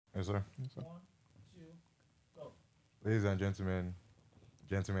Yes, sir. 1, 2, go. Ladies and gentlemen,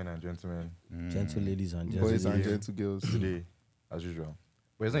 and gentlemen, Gentle ladies and Boys gentlemen. and gentle girls. today, as usual.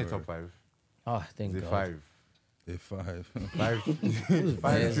 But it's not in top 5. Oh, thank It's a God. 5. A 5. 5, Whose five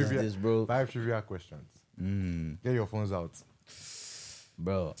man's is trivia, this, bro? 5 trivia questions. Get your phones out.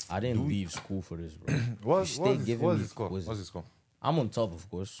 Bro, I didn't leave school for this, bro. What's stay his giving me score? quizzes. What's his score? I'm on top, of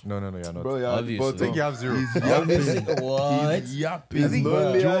course. No, you're not. Bro, yeah, Obviously. I think you have 0. What? Yapping. I think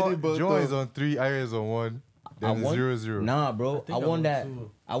lonely, Joe bottom. is on 3, Aya is on 1. Then I it's won? 0-0. Nah, bro. I think I'm won on that.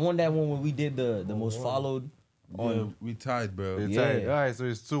 2. I won that one when we did the most followed on. We tied, bro. It's Yeah. tied. All right, so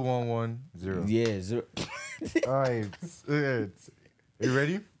it's 2-1-1-0. Yeah, 0. All right. You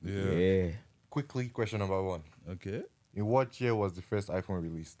ready? Yeah. Yeah. Quickly, question number 1. Okay. In what year was the first iPhone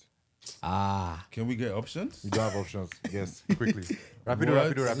released? Ah. Can we get options? You don't have options. Yes, quickly.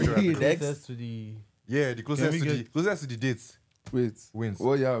 Rapido. Next. Closest to the... Yeah, the closest to the dates Wait. wins.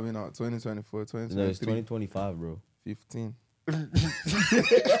 What year are we now? 2024, No, it's 2023, 2025, bro. 15.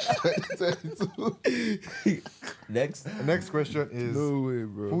 Next. Next question is No way,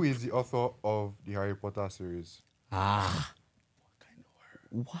 bro. who is the author of the Harry Potter series? Ah. I know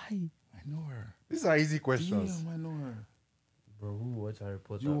her. Why? I know her. These are easy questions. Damn, I know her. Bro, who watch Harry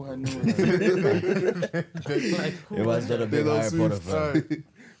Potter? You, I bro? know her. Like, who It was not a big Taylor Harry Potter Swift. fan. Alright.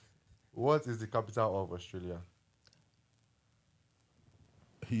 What is the capital of Australia?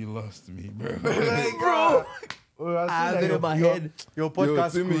 He lost me, bro. Bro, I have it in my head. Your Yo,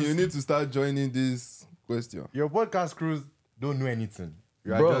 podcast Timmy, crews, you need to start joining this question. your podcast crews don't know anything.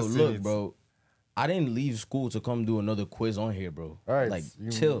 You are Bro, just saying look, it. bro. I didn't leave school to come do another quiz on here, bro. All right, Like,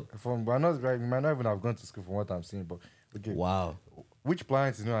 chill. We're not right. We might not even have gone to school from what I'm seeing, but okay. Wow. Which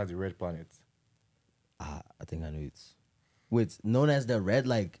planet is known as the red planet? I think I knew it's. Wait, known as the red,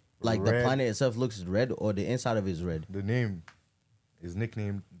 like the Red. planet itself looks red, or the inside of it is red? The name is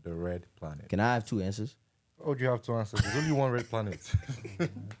nicknamed the red planet. Can I have 2 answers? Oh, you have 2 answers. There's only one red planet.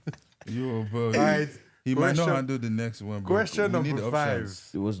 Yo, bro. All right. He might not Question- handle the next one, bro. question We need number the 5.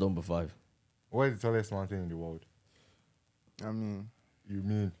 options. It was number 5. What is the tallest mountain in the world? I mean, You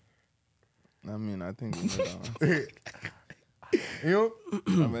mean? I think we know that You know,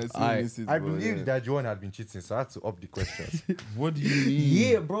 one. I might still Alright. miss it, I but believe yeah. that Joan had been cheating, so I had to up the questions. What do you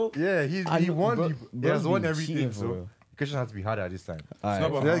mean? Yeah, bro. Yeah, I he know, won. bro- He bro's has won been everything, cheating for so real. the question has to be harder this time. All It's not right.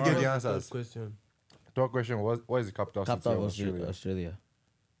 about Let's hard. get the What's the answers. third question? Third question was, what is the capital city Capital of of Australia? Australia.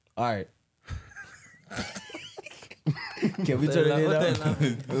 All right. Can we turn it in Hotel now?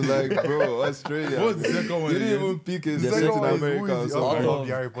 It's like, bro, Australia. What's the second one You didn't again? even pick a The state second in one is America Who or is the something. author Author of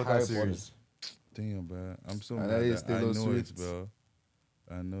the Harry Potter Harry series? Damn, bro. I'm so And mad. that is That I Taylor know it, Swift. bro.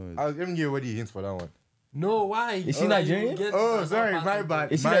 I know it. I was giving you already hints for that one. No, why? Is she Nigerian? Oh, sorry, my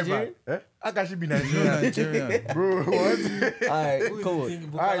bad. Is she my Nigerian? bad. Eh? How can she be You're Nigerian? Nigerian. Bro, what? All right, come on.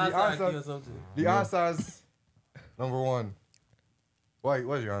 Alright, the answer- or something. The answers. Number 1.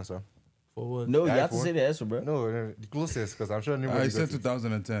 What's your answer? For what? No, The you have to iPhone? say the answer, bro. No, the closest, because I'm sure I nobody said got it.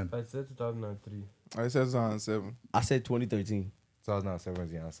 2010. I said 2003. I said 2007. I said 2013. 2007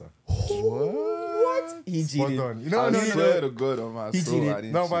 is the answer. What? He Spot cheated. on. No, I no, swear no. to God on my He soul, cheated. I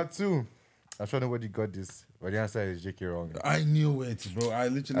didn't Number cheat. 2. I'm sure nobody got this, but the answer is JK wrong. I knew it, bro. I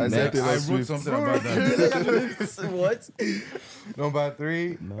literally I said Taylor I wrote Swift. something about that. What? Number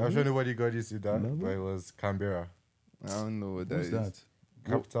 3. I'm No. sure nobody got this either, No. but it was Canberra, I don't know what that Who's is. that?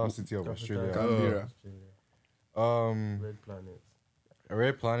 capital city of Australia. Canberra. Red planet.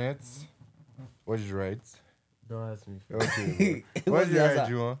 Red planet. What did you write? Don't ask me. Okay. What's What did you the write,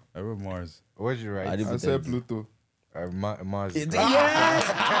 answer? Juwan? I wrote Mars. What did you I write? did- I said Pluto. Mars.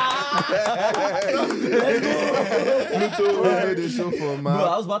 Pluto made a show for Bro, I man.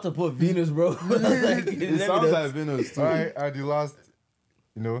 was about to put Venus, bro. I was like, It sounds like Venus too. All right, and the last,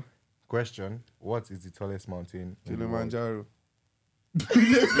 question. What is the tallest mountain in the world? Kilimanjaro.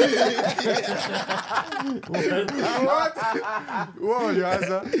 What was your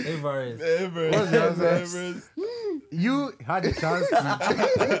answer? Everest. What's your answer? You had a chance to.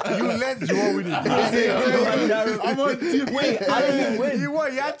 You let Juwan win it. I'm on team. Wait, I didn't even win. You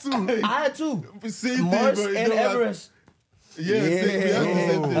won, you had to. I had two. Same Mars thing, bro. and Everest. Yeah, same thing. We have the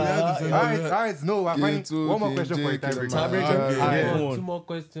same thing. We have the same All thing. right, no, I'm finding one more question for you, tiebreaker. Tiebreaker? Yeah. Alright, Yeah. come on. Two more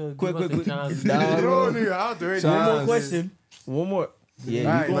questions. Quick, Give us quick, a quick. chance. Nah, No, bro. no, you're out already. One more Chance. question. One more. Yeah,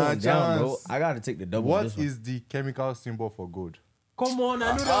 Alright, you going nah, down, bro. chance. I gotta take the double. What this one. is the chemical symbol for gold? Come on,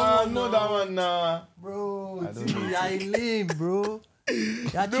 I know that I one. know that one now. Bro, I don't T, know. you're lame, bro. You're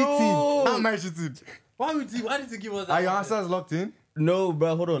cheating. How am I cheating? Why did you give us that? Are your one? answers locked in? No,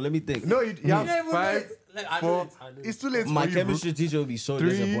 bro. Hold on. Let me think. No, you have Yeah, but 5, wait. Like, I know 4. it, I know it. It's too late My for you, chemistry teacher will be so 3,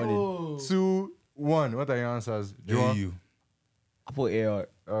 disappointed. Oh. 2, 1. What are your answers? Juwan? You. I put AR.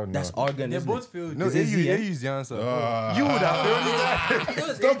 Oh, no. That's Argon, They isn't both it? failed. No, Is it AU Z, eh? is the answer. Ah. You would have failed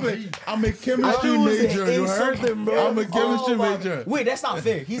it. Stop it. I'm a chemistry I was major. an You A heard? something, bro. I'm a chemistry Oh, my- major. Wait, that's not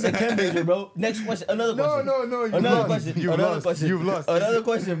fair. He's a chem major, bro. Next question. Another No, question. no, no. You've Another lost. question. You've Another lost. question. You've lost. Another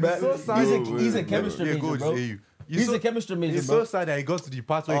question, bro. so sad. He's a chemistry Yeah, major, go, bro. AU. He's a chemistry major, It's bro. so sad that he got to the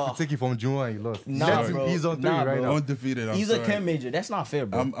part where he could take it from Juma and he lost. Nah, Let him- bro. He's on 3 Nah, right bro. now. Undefeated. I'm He's sorry. a chem major. That's not fair,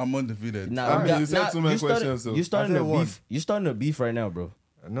 bro. I'm undefeated. Nah, Ah, we got- you said nah, too many you started- questions, so. You starting I to said one. beef. You starting to beef right now, bro.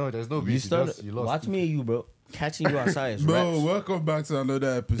 No, there's no You beef. You started. lost. Watch me and you, bro. Catching you outside is Bro, raps. welcome back to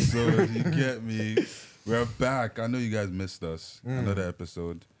another episode. You get me? We're back. I know you guys missed us. Another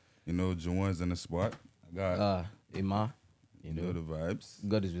episode. You know, Juwan's in the spot. I got Ima, you know know, the vibes.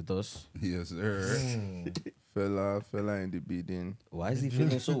 God is with us. Yes, sir. Fella in the building. Why is he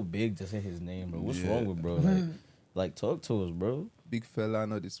feeling so big to say his name, bro? What's Yeah. wrong with bro? Like talk to us, bro. Big fella,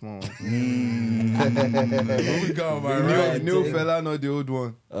 not the small one. What we got, my right? New fella, not the old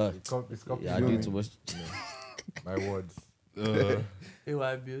one. It's Yeah, I do too much. My words.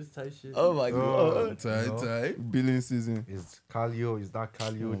 AYBs type shit. Oh my god. Tight. Billing season. Is Calio, is that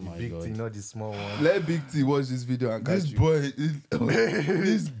Calio, Oh the my big God. T, not the small one. Let Big T watch this video and catch This you. boy,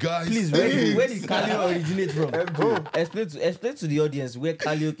 this guy. Please, where did Kalio originate from? Explain to the audience where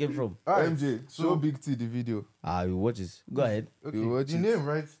Kalio came from. MJ, show Big T the video. You watch this. Go ahead. Okay, You watch the it. name,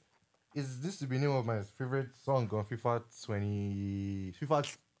 right? Is this to be name of my favorite song on FIFA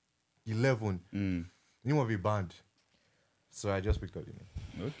 11. Name of a band. So I just picked up the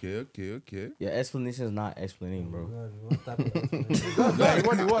name. Okay. Your explanation is not explaining, bro. What type of That's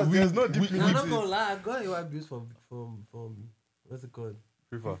what it was. There's no deep I'm meaning not to gonna it. lie, I got AYBs from what's it called?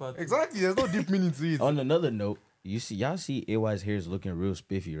 FIFA. too. Exactly. There's no deep meaning to it. On another note, y'all see AY's hair is looking real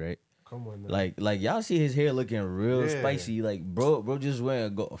spiffy, right? Come on, man. Like y'all see his hair looking real Yeah. spicy. Like bro just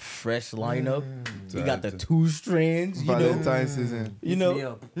went a fresh lineup. He got the Tight. 2 strands, you know. Valentine season. You Hit know. me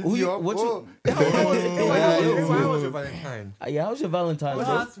up. Who you, what you, How yeah, was your Valentine? how's your Valentine, Don't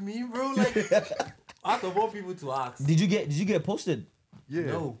bro? ask me, bro. Like, out of all people to ask. Did you get posted? Yeah.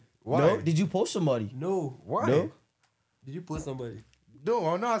 No. Why? No? Did you post somebody? No. Why? No? Did you post somebody? No,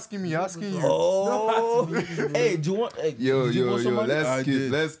 I'm not asking me. Asking you. Oh, Don't ask me. hey, do you want? Hey, Yo, did you post somebody? I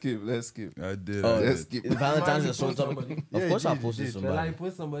did. Let's skip. I did. Oh, I Let's did. skip. Valentine's You is so post topic. somebody. Of Yeah, course, he I did, posted he did. Well, I somebody.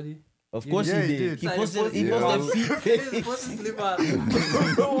 post somebody. Of course, Yeah, he he did. did. He Like, posted. He yeah. posted feet. He posted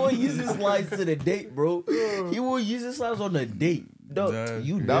slippers. Bro will use his slides to the date, bro. He will use his slides on the date. Dog, That's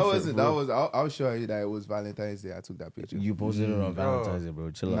you crazy. That different, wasn't. bro. That was. I'll show you that it was Valentine's Day. I took that picture. You posted it on Valentine's Day,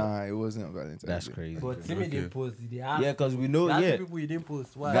 bro. Chill out. Nah, it wasn't on Valentine's That's Day. crazy. But Timmy Okay. didn't post. They asked. Yeah, because we know. That's Yeah, the people you didn't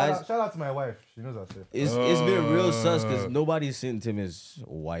post. Why? Guys- Shout out to my wife. She knows herself. it's been real sus because nobody's sent him his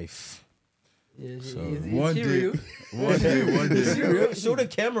wife. Yeah, So, One she day, real? one day. Is she real? Show the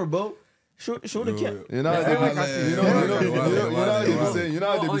camera, bro. Show the camera. You know how they be saying. You know how they be saying. You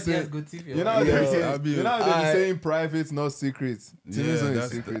know how they be saying. Good TV. You know how they be I'll saying. be- You know how they be Alright. saying private, not secret. Timmy's not a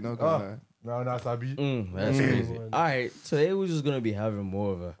that's secret. the- Not gonna lie. No, Sabi. That's crazy. All right, today we're just gonna be having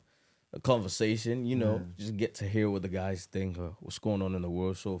more of a conversation. You know, just get to hear what the guys think, what's going on in the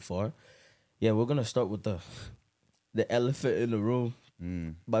world so far. Yeah, we're gonna start with the elephant in the room.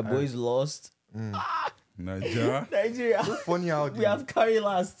 My boys lost. Nigeria. Nigeria. Funny how We have Curry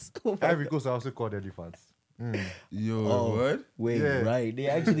last. Oh my Ivory Coast are also called elephants. Yo, Oh. what? Wait, Yeah. right? They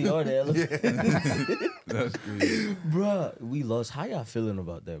actually are the elephant. That's crazy. Bruh, we lost. How y'all feeling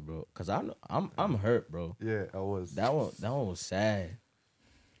about that, bro? Cause I'm hurt, bro. Yeah, I was. That one was sad.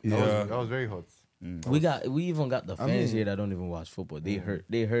 Yeah. That was very hot. We even got the fans mean- here that don't even watch football. They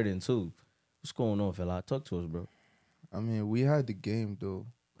hurting too. What's going on, fella? Talk to us, bro. I mean, we had the game though.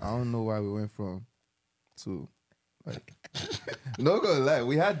 I don't know why we went from to like. Not gonna lie,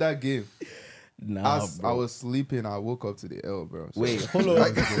 we had that game. Nah, I bro. was sleeping. I woke up to the L, bro. So- Wait, hold on.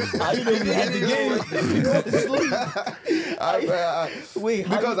 How you know you had the game? Wait,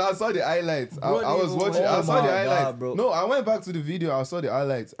 how because I saw the highlights. I was watching. I Oh saw the my highlights. God, bro. No, I went back to the video. I saw the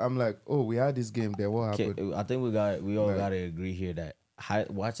highlights. I'm like, oh, we had this game. Then what happened? Okay, I think we all Like- gotta agree here that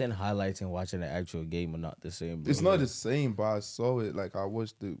watching highlights and watching the actual game are not the same, bro. It's not the same, but I saw it. Like I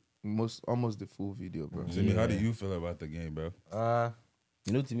watched almost the full video, bro. Jimmy, how do you feel about the game, bro?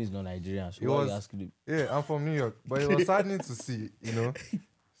 You know, Timmy's not Nigerian, so It why was- you asking him? Yeah, I'm from New York, but it was saddening to see,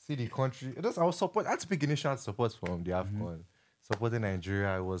 see the country. I had to pick initial support from the AFCON. Supporting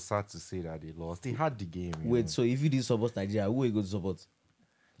Nigeria, it was sad to see that they lost. They had the game. Wait, so if you did support Nigeria, who are you going to support?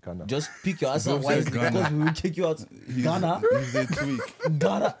 Ghana. Just pick your answer Bro says wisely Ghana. because we will kick you out. Ghana, He's a tweak.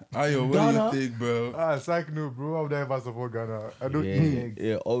 Ghana. Ayo, what Ghana. do you think, bro? Psych no, bro. I would never support Ghana. I don't Yeah, eat eggs.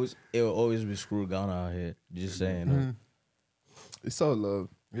 it will always be screw Ghana out here. Just saying. It's all love.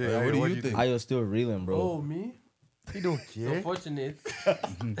 Yeah, What do you think? How you still reeling, bro? Oh, me? He don't It's care. unfortunate.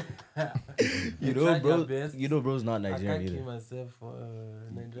 You tried know, your bro. best. You know, bro's not I Nigerian can't kill either. myself for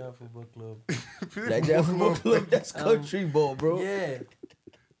Nigerian Football Club. Nigerian football club. That's country ball, bro. Yeah.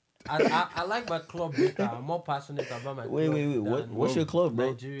 I like my club better. I'm more passionate about my Wait. club. What's your club, bro?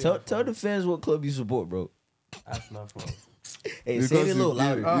 Nigeria Tell the fans what club you support, bro. That's not fun. Hey, say it a little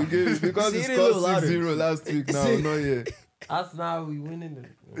louder. Because Say it's it a little scored louder. 6-0 last week now. Say- Not yet. Arsenal, we winning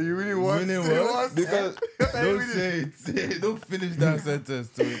it. You really want Winning to what? Because Don't say it. Don't finish that sentence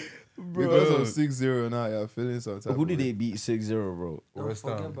to it. because of 6-0 now, you're feeling some type Who of did way. they beat 6-0, bro? Don't West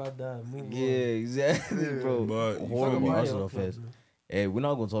forget Ham. about that. Move on. Yeah, exactly, bro. But you feel Horrible me? Arsenal fans. Hey, we're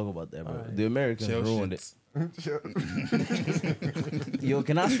not gonna talk about that, bro. Alright. The Americans Chelsea. ruined it. Yo,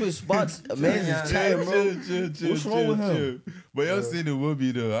 can I switch spots? Man, Yeah, is tired, bro. Chill. What's wrong with him? But y'all seen the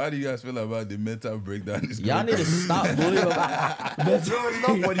Iwobi though. How do you guys feel about the mental breakdown? Y'all need to stop bullying about. That's it's not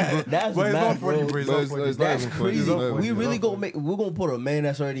funny, bro. That's But it's mad, not funny, bro. bro. It's But not it's funny. not That's even funny. It's crazy. not funny. We It's really not gonna make. We're gonna put a man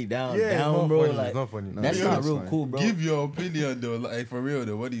that's already down, Yeah, it's down, not bro. funny. Like It's not funny. Nah, that's yeah, not that's real fine. cool, bro. Give your opinion though, like for real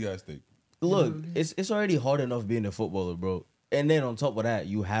though. What do you guys think? Look, it's already hard enough being a footballer, bro. And then on top of that,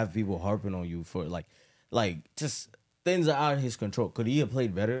 you have people harping on you for like just things are out of his control. Could he have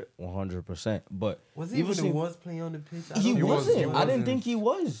played better? 100%. But Was he you've even the seen- worst player on the pitch? I He don't know. wasn't. he I didn't wasn't. think he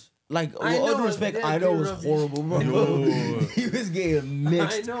was. Like, with I all know due it respect, was I know it was rubbish. horrible, bro. No. He was getting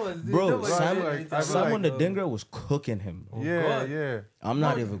mixed. I know. Bro, nobody Simon, said anything Simon about the it. Dinger was cooking him. Oh, Yeah, God. yeah. I'm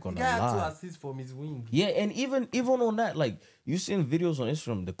not No, even the gonna guy had lie. 2 assists from his wing. Yeah, and even on that, like you seen videos on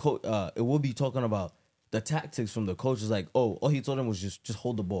Instagram, the coach it will be talking about the tactics from the coach. Is like, oh, all he told him was just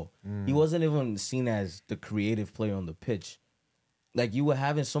hold the ball. He wasn't even seen as the creative player on the pitch. Like you were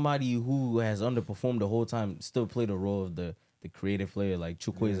having somebody who has underperformed the whole time still play the role of the creative player, like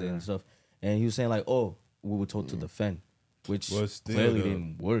Chukwueze and stuff. And he was saying like, oh, we were told to defend, which But still, clearly though.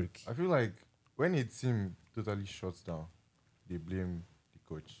 didn't work. I feel like when a team totally shuts down, they blame the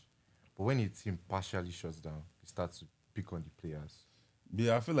coach. But when a team partially shuts down, they start to pick on the players.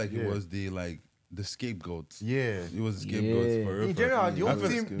 Yeah, I feel like it Yeah. was the scapegoat. Yeah. It was the scapegoat Yeah. for real. In general, for the real. I whole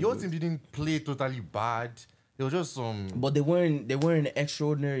feel- team didn't play totally bad. There was just some. But they weren't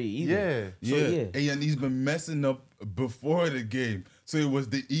extraordinary either. Yeah. So, yeah. And he's been messing up before the game, so it was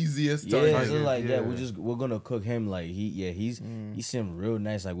the easiest Yeah, target. so like Yeah. we're gonna cook him like he seemed real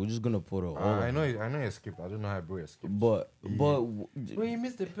nice. Like we're just gonna put it all. I on know him. he escaped. I don't know how bro escaped. But Well, he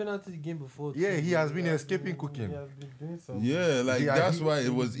missed the penalty the game before. Yeah, too. he has been escaping cooking. He has been doing some. Yeah, like Yeah, that's he- why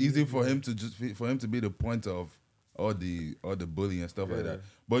it was easy for him to be the point of all the bullying and stuff like Yeah. that.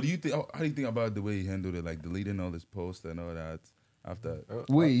 But do you think? How do you think about the way he handled it, like deleting all his posts and all that after?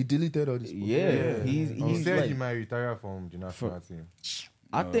 Wait, he deleted all this. yeah, He he's said like, he might retire from the national team.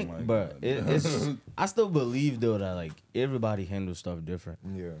 I Oh think, my but God. it's I still believe though that like everybody handles stuff different.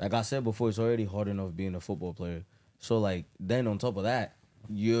 Yeah. Like I said before, it's already hard enough being a football player. So like then on top of that,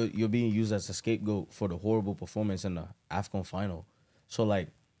 you're being used as a scapegoat for the horrible performance in the AFCON final. So like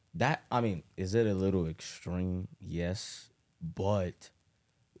that, I mean, is it a little extreme? Yes, but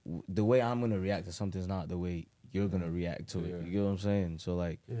the way I'm gonna react to something's not the way you're gonna react to it. Yeah. You get what I'm saying? So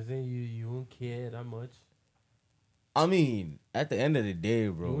like, You think you won't care that much? I mean, at the end of the day,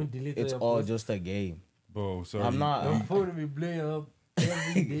 You bro, won't delete it's your all post? just a game. Bro, sorry. I'm not. Your phone will be blowing up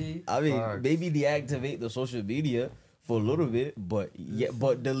every day. I mean, Facts. maybe deactivate the social media for a little bit, but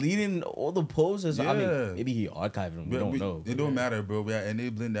but deleting all the posts is. I Yeah. mean, maybe he archived them. We don't know. It don't matter, bro. We are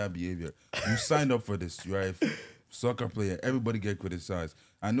enabling that behavior. You signed up for this. You're a soccer player. Everybody get criticized.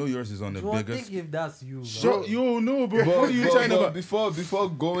 I know yours is on the So I biggest. think if that's you, Shut you know, bro. What are you trying but about? before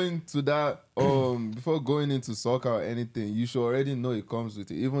going to that before going into soccer or anything, you should already know it comes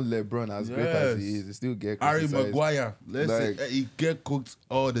with it. Even LeBron, as great as he Yes. is, he still get Harry criticized. Maguire. Let's Like- say he get cooked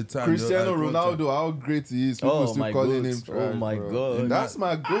all the time. Cristiano Yo, Ronaldo, how great he is, people Oh, still my calling goat. him trash. Oh, my bro. God. That's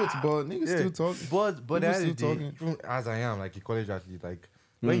my goat, but niggas Yeah. still talking. But People the still end of the day, talking. even as I am, like a college athlete, like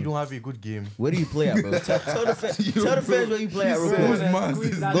when you don't have a good game, Where do you play at, bro? tell the fans where you play at real Whose quick. man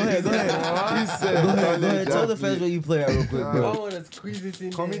Squeeze is that Go in. ahead, go ahead. He said, Go ahead. college Tell the athlete. fans where you play at real quick, I bro. want to squeeze it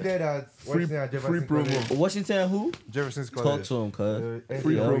in. come in there. there at Free- Washington at free Jefferson promo. College. Washington, who? Jefferson's Talk College. to him, cuz.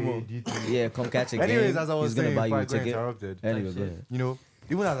 Free NCAA, promo. D3. Yeah, come catch a game. Anyways, as I was He's gonna saying, buy you a before I got ticket. interrupted, Anyway, go ahead. you know,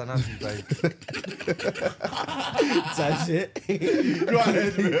 even as an athlete, like Type shit. Go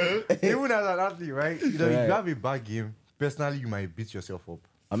ahead, man. even as an athlete, right? You know, if Right. you have a bad game, personally, you might beat yourself up.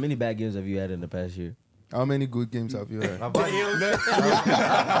 How many bad games have you had in the past year? How many good games have you had? I've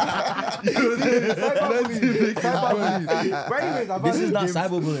cyberbullying. But anyways, I've This had is good not games.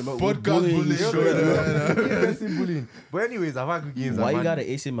 cyberbullying, but we're Podcast bullying bullying. you Show straight it, up. Interesting bullying. But anyways, I've had good games. Why I've you had- got an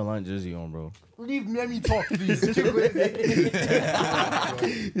AC Milan jersey on, bro? leave me, let me talk, please.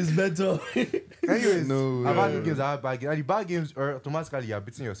 It's better. Anyways, No I've had way. good games, I had bad games. And the bad games are automatically you're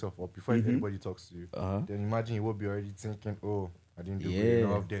beating yourself up before Mm-hmm. anybody talks to you. Then imagine you will be already thinking, oh, I didn't do good Yeah.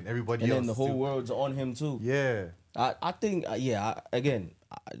 enough. Then everybody And else then the is whole still- world's on him too. Yeah. I think, again,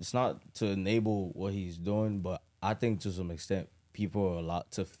 it's not to enable what he's doing, but I think to some extent, people are allowed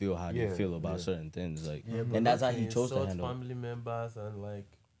to feel how they Yeah, feel about yeah. certain things. Like, Yeah, but and that's how not he chose to insult handle it. family members and like.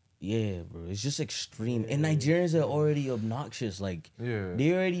 Yeah, bro, it's just extreme. And Nigerians are already obnoxious. Like, Yeah.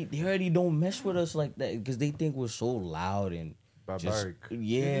 they already don't mess with us like that because they think we're so loud and just, Barbaric. It's the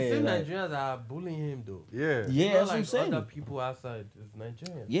yeah, same like, Nigerians that are bullying him though. Yeah. yeah, Not that's what like I'm saying. other people outside. It's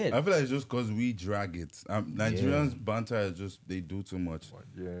Nigerians. Yeah, I feel like it's just because we drag it. Nigerians banter is just they do too much.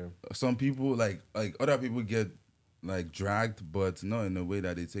 Yeah. Some people like other people get like dragged, but not in a way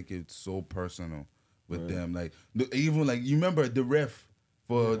that they take it so personal with them. Like even like you remember the ref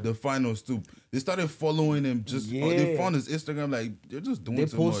for the finals too. They started following him. They found his Instagram. Like they're just doing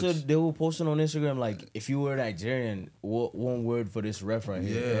too much. They were posting on Instagram like, if you were Nigerian, one word for this ref right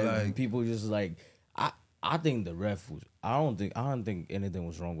here. Yeah, And like- people just like, I think the ref was. I don't think anything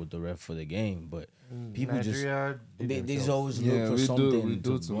was wrong with the ref for the game, but people Nigeria did they just themselves. always Yeah, look for we do- something. we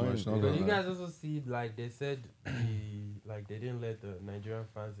do to too blame. much, not But gonna you lie. guys also see like they said like they didn't let the Nigerian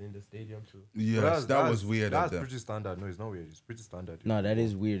fans in the stadium too. Yes, But that was weird of That's them. pretty standard. No, it's not weird. It's pretty standard. No, that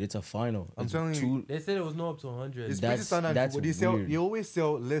is weird. It's a final. I'm It's telling you, two- They said it was not up to 100. It's That's- pretty standard. that's But they weird. always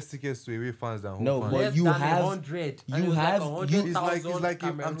sell less tickets to away fans than home No, fans. but Less you than have- 100. you And it was have- like you- It's like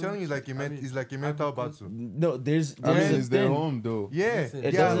 100,000 I'm telling you, it's like a mental battle. No, there's I mean, a it's their thing. home though. Yeah, Listen,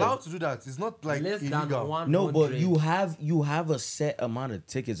 they're doesn't- allowed to do that. It's not like less than illegal. 100. No, but you have a set amount of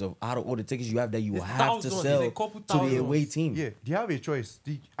tickets of out of all the tickets you have that you It's have to thousands, it's sell a couple to the away thousands. team. Yeah, they have a choice.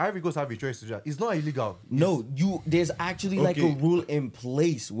 The Ivory Coast have a choice to do that. It's not illegal. No, there's actually like a Okay. rule in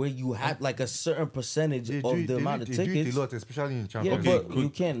place where you have like a certain percentage They of do, the amount of they do it tickets. a lot, especially in Yeah, Champions Okay, but League. you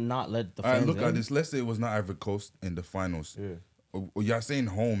can't not let the All right, fans look in. at this. Let's say it was not Ivory Coast in the finals. Yeah. You're saying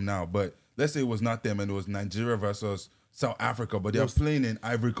home now, but let's say it was not them and it was Nigeria versus South Africa, but they're playing in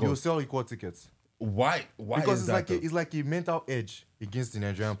Ivory You'll Coast. sell equal tickets. Why Because is it's that? like though? it's like a mental edge against the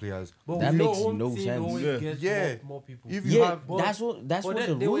Nigerian players. But That we know makes home no team sense. always Yeah. gets Yeah. more people. If you Yeah, have, But- that's what but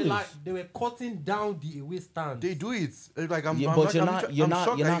the they rule were is. like they were cutting down the away stand. they do it. Like I'm, Yeah, I'm, but I'm, you're I'm not shocked you're that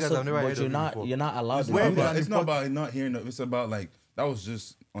not you guys have never heard but of you're it not before. you're not allowed to way do better that. than It's not about not hearing it. It's about like that was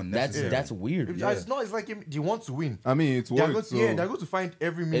just unnecessary. That's weird. It's not. It's like they want to win. I mean, it's They're worked. going So to, yeah, they're going to find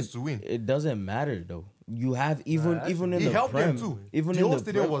every means It, to win. it doesn't matter though. You have even that's- even in It the helped them prem too. even The in whole the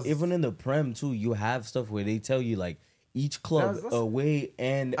stadium prem, was- even in the prem too. You have stuff where they tell you like each club That's- away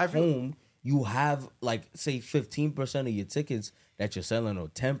and I feel- home. You have like say 15% of your tickets that you're selling or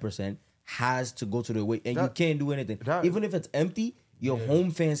 10% has to go to the away, and you That- can't do anything. that- Even if it's empty, your home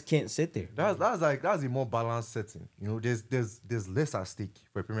fans can't sit there. That's a more balanced setting. You know, there's less at stake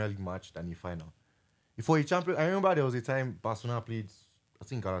for a Premier League match than a final. For a champion, I remember there was a time Barcelona played, I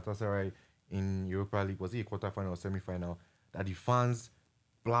think Galatasaray in Europa League. Was it a quarter-final or semi-final? That the fans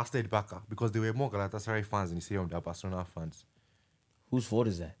blasted Barca because there were more Galatasaray fans in the stadium than Barcelona fans. Whose fault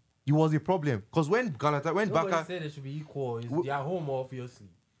is that? It was a problem because when Nobody Barca, said they should be equal. It's their home, obviously.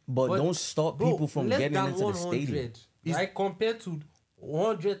 But don't stop bro, people from less getting than into the 100, stadium. Like compared to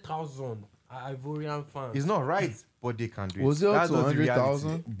 100,000 Ivorian fans. it's not right, but they can do it. was it up That's to just the reality.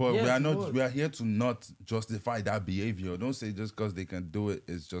 100,000? But Yes, we are it not. was. We are here to not justify that behavior. Don't say just because they can do it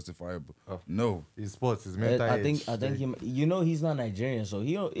is justifiable. No. It's sports. It's mental. I think edge. you know he's not Nigerian, so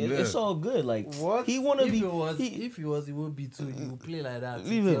it's all good. Like What? he wanna if be. it was, it would be too. You would play like that.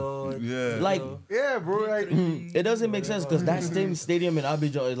 Leave him. Yeah. Like, Yeah, bro. Like, it doesn't make sense because that same stadium in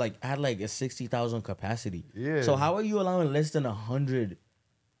Abidjan is like had like a 60,000 capacity. Yeah. So how are you allowing less than 100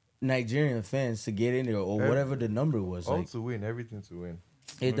 Nigerian fans to get in there or whatever the number was? all Like to win, everything to win.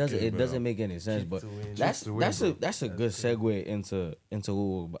 it doesn't Okay, it bro. doesn't make any sense. But to win. that's to win, that's bro. a good segue into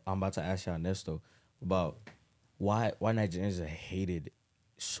what I'm about to ask you, Ernesto, about why Nigerians are hated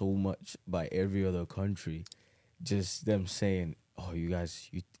so much by every other country. Just them saying, "Oh, you guys,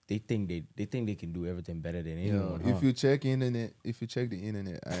 they think they can do everything better than anyone." huh? If you check the internet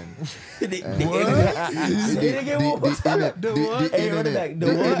and Say it again, one more time. Hey, run it back.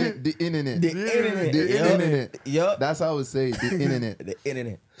 The what? the internet, The internet. the Yup. internet. Yup. That's how I would say it, the internet. The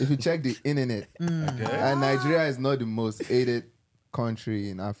internet. If you check the internet, and Nigeria is not the most hated country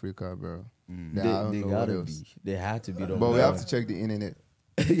in Africa, bro. They, I don't they know what gotta else. be. They have to be. But we have to check the internet.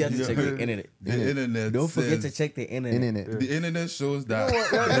 You have to check the internet. The internet. Don't forget to says- check the internet. Internet. The internet shows that.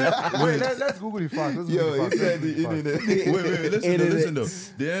 Let's Google the facts. Let's Google Yo, the he facts. said Let's the Google the facts. internet. Wait, Internet. listen though.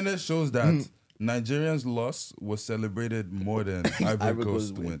 The internet shows that Nigerians' loss was celebrated more than Ivory Ivory Coast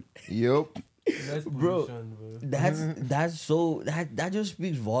Coast win. win. Yup. Less Bro, pollution, bro. that just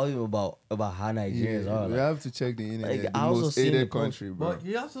speaks volume about how Nigerians are. we Like, have to check the internet. like, the I also most seen the aided post, country, bro. But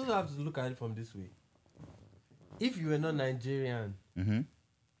you also have to look at it from this way. If you were not Nigerian, Mm-hmm.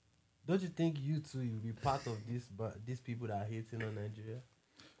 don't you think you too you'll be part of this? But these people that are hating on Nigeria,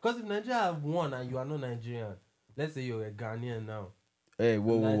 because if Nigeria have won and you are not Nigerian, let's say you're a Ghanaian now. hey,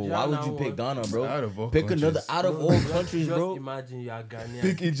 whoa, Nigeria why would now you pick won. Ghana, bro? Out of all Pick countries. another out of No, all just- countries, just bro. Imagine you are Ghanaian.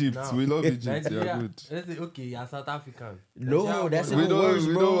 Pick Egypt. Now, We love Egypt. They Nigeria, are good. let's say okay, you're South African. No, Nigeria that's won We even and- worse,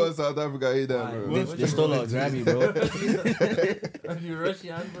 don't bro. want South Africa either, Why? bro. They stole our Grammy, bro. You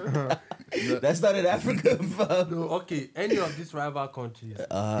Russian, bro. That's not in Africa, fam. No, okay. Any of these rival countries,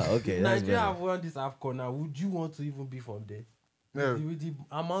 Okay, that's Nigeria better. have won this AFCON now. Would you want to even be from there? No, With the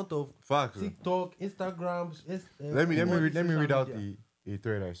amount of facts. bro. TikTok, Instagram. Let me read out the. a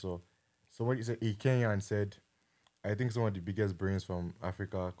thread I saw. Somebody said a Kenyan said, I think some of the biggest brains from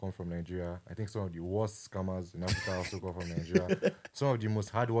Africa come from Nigeria. I think some of the worst scammers in Africa also come from Nigeria. Some of the most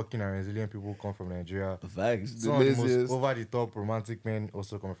hardworking and resilient people come from Nigeria. Facts. Some of the most laziest. over the top romantic men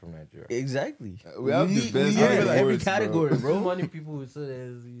also come from Nigeria. Exactly. We have the need- best we need African every words, bro. category, So bro. many people, so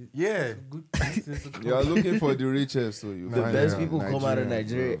there's Yeah. good things to come. You are looking for the richest, so you The find best out people come out of Nigerian,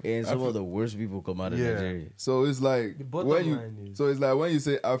 Nigeria, bro. and some of the worst people come out of Yeah. Nigeria. So it's like The bottom when you, line is- so it's like when you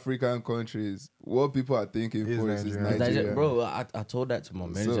say African countries, what people are thinking Is for is Nigeria. Nigeria, Nigeria. bro, I told that to my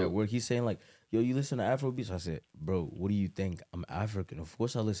manager So- at work. He's saying like, yo, you listen to Afrobeats? I said, bro, what do you think? I'm African. Of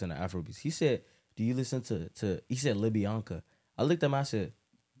course I listen to Afrobeats. He said, do you listen to he said Libyanka. I looked at him, I said,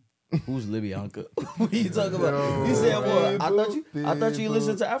 who's Libyanka? What are you talking about? He said, well, I thought you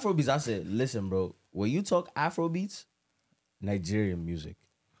listened to Afrobeats. I said, listen, bro, when you talk Afrobeats, Nigerian music.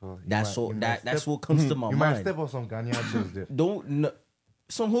 So you That's might- all you might that's step- what comes to my You might mind. step on some Ghanaian toes there. Don't no,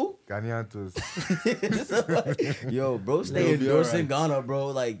 some who? Ghanaian toes. Yo, bro, stay You'll be endorsing alright. Ghana, bro.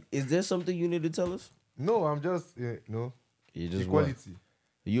 Like, is there something you need to tell us? No, I'm just no You just what? equality.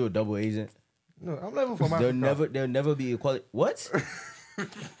 You a double agent? No, I'm not even from There'll Africa. never be equality. What?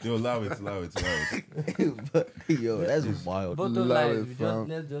 Yo, allow it. Yo, that's wild. Bottom Love line it, is we fam.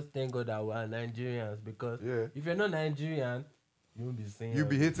 let's just thank God that we are Nigerians, because Yeah. if you're not Nigerian, you won't be saying You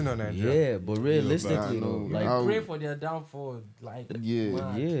be hating on Nigeria. Yeah, but realistically, Nah, though, no. like, I'll- pray for their downfall. Like Yeah.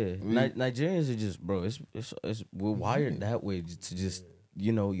 man. yeah, Nigerians are just, bro. It's we're wired that way to just,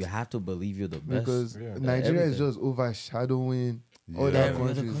 you know, you have to believe you're the best. Because Yeah. Nigeria is Everything. just overshadowing other Yeah. Every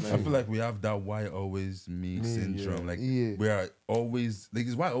other countries. country. I feel like we have that why always me syndrome. yeah. Like Yeah. we are always like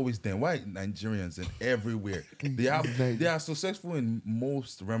it's why always them. Why Nigerians and everywhere they are successful in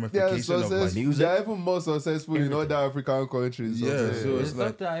most They are, ramifications of success, like they are even more successful in Everything. other African countries. Yeah, also. so There's it's like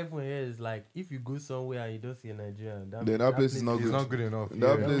something I even hear is like, if you go somewhere and you don't see a Nigerian, Then that place is not It's good. not good enough.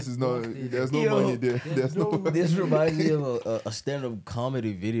 That yeah. place is not. There's no Yo, money there. There's no. This reminds me of a stand-up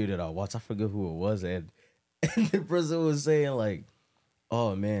comedy video that I watched. I forget who it was, and the person was saying like,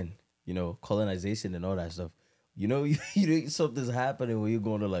 "Oh man, you know, colonization and all that stuff. You know, you know something's happening when you're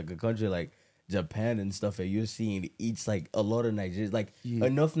going to like a country like Japan and stuff, and you're seeing each like a lot of Nigerians, like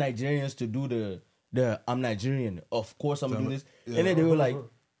enough Nigerians to do the I'm Nigerian. Of course, I'm gonna do this, and then they were like."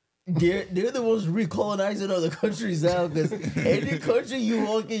 They're the ones recolonizing other countries now, because any country you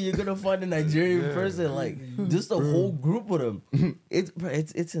walk in, you're gonna find a Nigerian person, like just a whole group of them.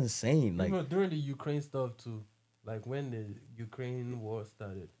 It's insane. Like, Even during the Ukraine stuff too, like when the Ukraine war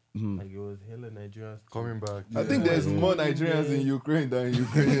started, like it was hella Nigerians too. Coming back. I think there's more Nigerians in Ukraine than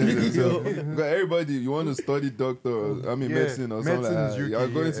Ukrainians themselves. Because everybody, you want to study medicine or something like that. UK, You are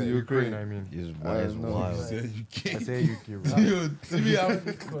going to Ukraine. I mean, it's know. wild. you I can't. say UK, bro. Yo, Timmy have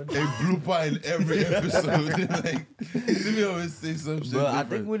a blooper in every episode. Like Timmy always say some shit. But I think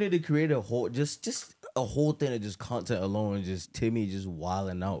different. we need to create a whole just a whole thing of just content alone, just Timmy just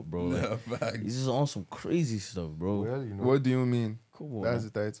wilding out, bro. Like, Yeah, facts. he's just on some crazy stuff, bro. Well, you know. What do you mean? Come on. That's the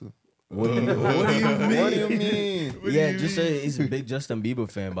title. What do you mean? What do you mean? Yeah, just say he's a big Justin Bieber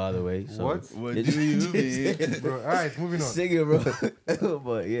fan, by the way. So What? What it's- do you mean? Bro, all right, moving on. Sing it, bro.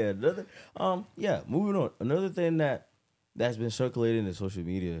 But yeah, moving on. Another thing that's been circulating in the social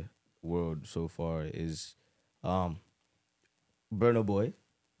media world so far is Burna Boy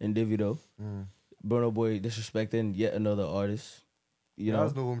and Davido. Burna Boy disrespecting yet another artist. You know,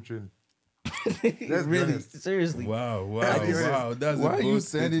 That's no home train. Let's be really, honest. seriously. Wow, wow, Let's be honest. wow. That's Why a are you bold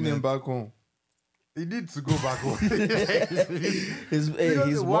sending him statement. back home? He needs to go back home. His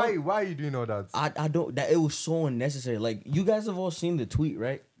why? mom- Why are you doing all that? I don't. That it was so unnecessary. Like, you guys have all seen the tweet,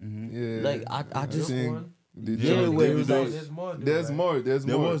 right? Yeah. Like, I just think one? the Yeah, job- where it was Davido- like- There's more. though, There's right? more. There's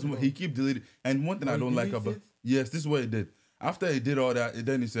There more. was more. He keep deleting. And one thing Oh, I he don't like deletes about it? yes, this is what he did. After he did all that,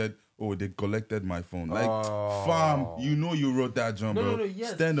 then he said, oh, they collected my phone. Like, Oh. fam, you know you wrote that, John, No, bro. no, no,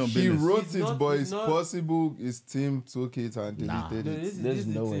 yes. Stand on He business. wrote He's it, not- but he's it's not- possible his team took it and Nah. deleted No, it. this There's is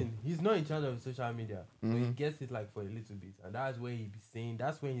the no way. thing. He's not in charge of social media. So he gets it like for a little bit. And that's when he be saying,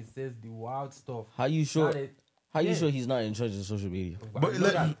 that's when he says the wild stuff. How you sure? That it- How you yeah. sure he's not in charge of social media? But I know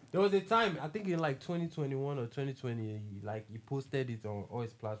let- that there was a time, I think in like 2021 or 2020, he posted it on all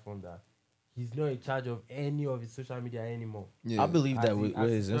his platforms that he's not in charge of any of his social media anymore. Yeah. I believe that As with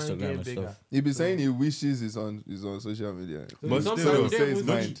he's his trying to Instagram get and bigger. stuff. He be saying he wishes he's on social media. So But sometimes still, you say don't his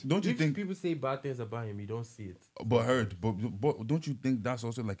even- mind. Don't you if think- people say bad things about him, you don't see it. But don't you think that's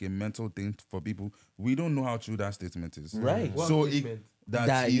also like a mental thing for people? We don't know how true that statement is. Right. What So statement?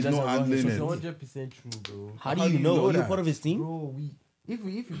 That he he's doesn't not run his handling It's it. social 100% true, bro. How do you know? Are you that? part of his team? Bro, if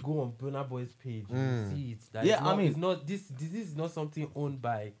you go on Burna Boy's page, you will see it. That Yeah, it's not, I mean- it's not this is not something owned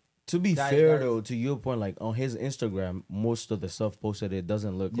by. To be That- fair that's- though, to your point, like on his Instagram, most of the stuff posted it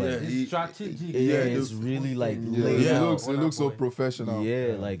doesn't look Yeah, like. It's he- strategic. Yeah, it it's looks- really like Yeah, laid Yeah. out. it looks so Boy. professional.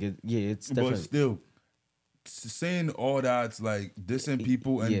 Yeah, like it. Yeah, it's But definitely. still, saying all that, like dissing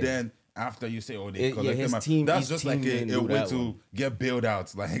people, and Yeah. then after you say, "Oh, they Yeah, collected his my," team- that's his just team like didn't a do way that to one. get bailed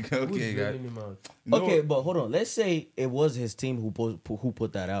out. Like, Who's okay, guys. bailing him out? No, Okay, but hold on. Let's say it was his team who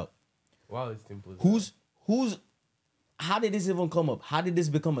put that out. Wow, it's simple. Who's? How did this even come up? How did this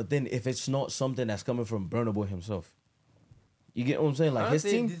become a thing if it's not something that's coming from Burna Boy himself? You get what I'm saying? Like I'm his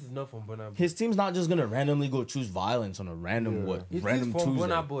saying team, this is not from Burna Boy. his team's not just gonna randomly go choose violence on a random It random is from Tuesday.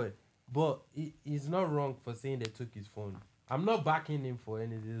 Burna Boy, but he's not wrong for saying they took his phone. I'm not backing him for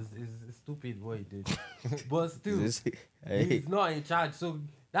anything. It's stupid what he did, but still, This- hey, he's not in charge. So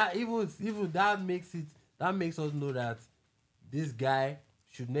that even that makes us know that this guy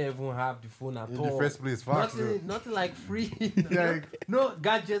should not even have the phone at In all. the first place, facts, Nothing like free. Like- no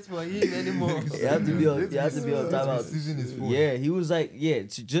gadgets for him anymore. you have to be on. You have to be on Let's be timeout. seizing his phone. Yeah, he was like, yeah.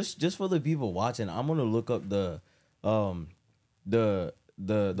 Just for the people watching, I'm gonna look up the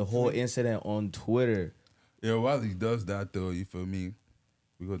whole incident on Twitter. yeah. While he does that, though, you feel me?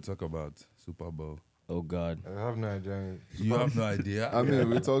 We're gonna talk about Super Bowl. Oh God. I have no idea. You have no idea. I mean,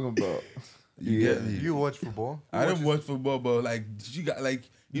 we're talking about. you get me. You watch football? I don't watch football, but like you got like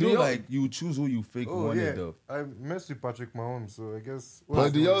you Do know y'all- like you choose who you fake Oh wanted yeah, though. I messed with Patrick Mahomes, so I guess.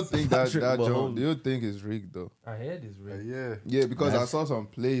 But do y'all think that Patrick that Mahomes. job? Do you think it's rigged though? I heard this right. Yeah. Yeah, because I That's- saw some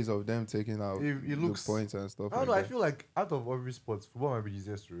plays of them taking out It looks- the points and stuff. I don't like know. I that. feel like out of every sport, football might be the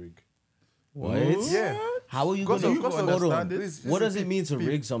easiest to rig. What? Yeah. How are you Because gonna of- because of- hold on? understand it? This- What this does it mean to pe-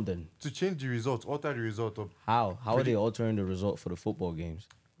 rig something? To change the result, alter the result of. How? How are they altering the result for the football games?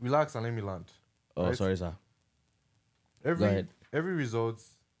 Relax and let me land. Oh, Right. sorry, sir. Every ahead. every result.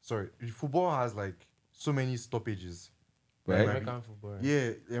 Sorry, football has like so many stoppages. Right? American football. Right? Yeah,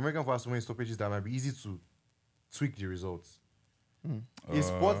 the American football has so many stoppages that might be easy to tweak the results. A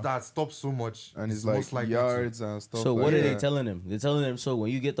sport that stops so much And is it's like most likely yards and stuff. So like what are they that. telling him? They're telling him, so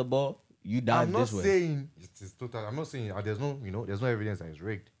when you get the ball, you dive I'm not this way. saying it is total. I'm not saying there's no evidence that it's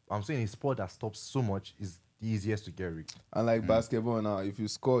rigged. I'm saying a sport that stops so much is the easiest to get rigged. And like basketball now, if you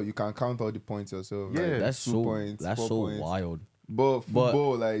score, you can count all the points yourself. Yeah. like That's 2 so points, that's 4 so points. wild. But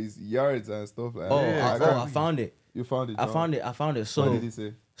football, like it's yards and stuff like Oh, that. Yeah, I exactly. found it. You found it. I John? found it. I found it. What So did he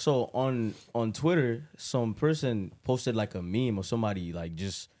say? So on Twitter, some person posted like a meme or somebody like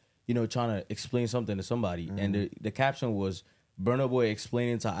just trying to explain something to somebody, and the caption was Burna Boy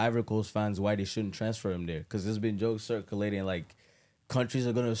explaining to Ivory Coast fans why they shouldn't transfer him there because there's been jokes circulating like countries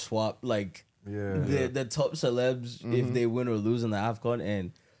are gonna swap like the top celebs if they win or lose in the AFCON,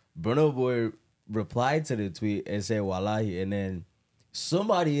 and Burna Boy replied to the tweet and said Wallahi, and then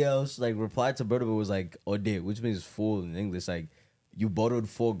somebody else like replied to Burna Boy was like Ode, which means fool in English, like you bottled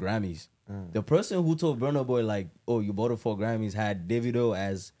 4 Grammys. The person who told Burna Boy like, oh, you bottled 4 Grammys had Davido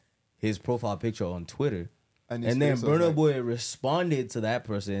as his profile picture on Twitter. And And, his then face was Burna like- Boy responded to that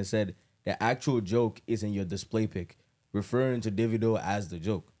person and said, the actual joke is in your display pic, referring to Davido as the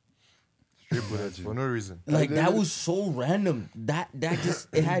joke. Straight bullets for no reason. Like that was so random. That just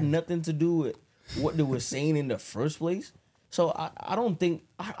it had nothing to do with what they were saying in the first place. So I don't think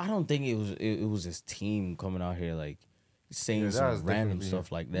it was his team coming out here like saying Yeah, that some was random definitely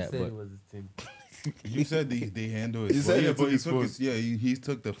stuff like He that. said But it was his team. You said they handle it. He said yeah, he but took he his took phone. his, yeah, he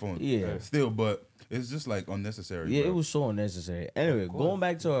took the phone. Yeah. Still, but it's just like unnecessary. yeah, bro. it was so unnecessary. Anyway, course, going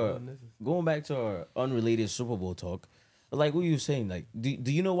back it's to so our unnecessary. unrelated Super Bowl talk, like what you were saying, like do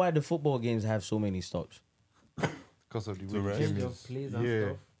you know why the football games have so many stops? Because of the So way the right. game Change of is. plays and Yeah.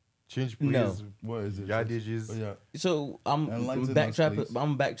 stuff. Change No. plays, What is it? yardages. Oh, yeah. So I'm And lighten us, backtrack. please.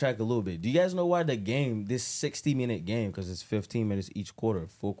 I'm backtrack a little bit. Do you guys know why the game, this 60-minute game, because it's 15 minutes each quarter,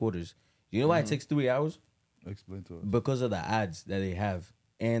 4 quarters? Do you know why it takes 3 hours? Explain to us. Because of the ads that they have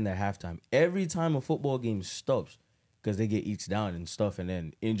and the halftime. Every time a football game stops, because they get each down and stuff, and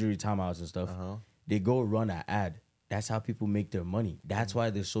then injury timeouts and stuff, they go run an ad. That's how people make their money. That's why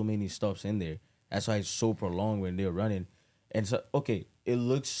there's so many stops in there. That's why it's so prolonged when they're running. And so, okay, it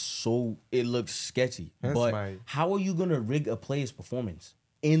looks sketchy. Hence but my- how are you gonna rig a player's performance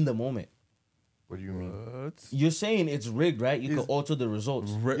in the moment? What do you mean? You're saying it's rigged, right? You can It's- alter the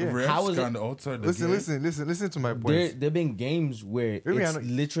results. Refs How is it- can alter the Listen, game. listen to my There point. have been games where Maybe it's I know-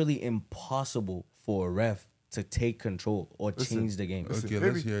 literally impossible for a ref to take control or Listen, change the game. listen. Okay,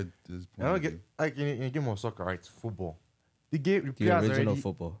 maybe- let's hear this I don't point. get like in a game of soccer, right? It's football. The game, the The players original already,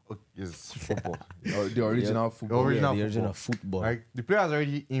 football. is football. The original football. Original The original football. football. Like the players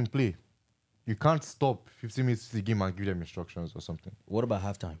already in play. You can't stop 15 minutes to the game and give them instructions or something. What about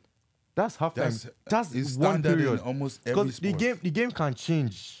halftime? That's halftime. That's it's one standard period. in almost every Because sport. the game can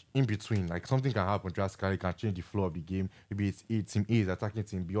change in between. Like something can happen drastically, can change the flow of the game. Maybe team A is attacking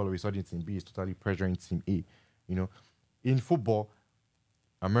team B, all of a sudden team B is totally pressuring team A. You know, in football,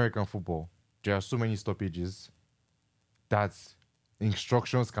 American football, there are so many stoppages that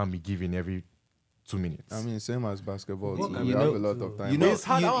instructions can be given every 2 minutes. I mean, same as basketball. You We know- have a lot of time. you know- it's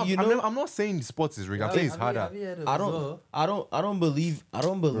hard. you know- I'm not saying the sport is rigged. I'm saying it's harder. I don't believe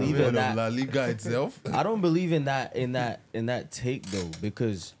in that. La Liga itself. I don't believe in that take though,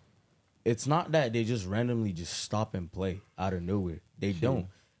 because it's not that they just randomly just stop and play out of nowhere. They don't.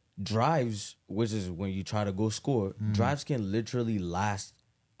 Drives, which is when you try to go score, drives can literally last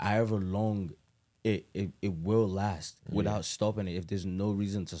however long it will last without stopping it if there's no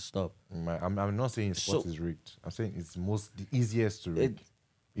reason to stop. I'm not saying sport So- is rigged. I'm saying it's the easiest to rig.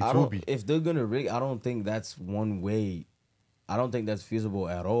 It I will don't, be. if they're gonna rig, I don't think that's one way. I don't think that's feasible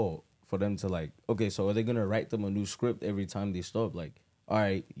at all for them to like. Okay, so are they gonna write them a new script every time they stop? Like, all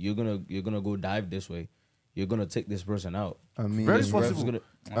right, you're gonna go dive this way. You're gonna take this person out. I mean, Very refs- possible. Gonna,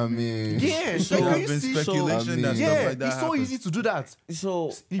 I mean, Yeah, So- so There you have been see, speculation that I mean- stuff yeah, like that it's so happens. easy to do that.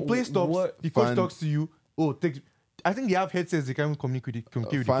 so The play stops. What? The coach Fan- talks to you. Oh, take. I think they have headsets. They can communicate with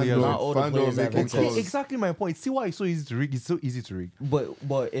the players. Not all the players have making headsets. calls. Exactly my point. See why it's so easy to rig. It's so easy to rig.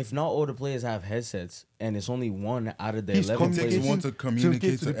 But if not all the players have headsets and it's only one out of the He's 11 communicating players, want to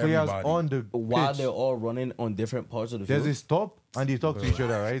communicate to to the players everybody. on the while pitch. they're all running on different parts of the There's field. a stop and they talk to each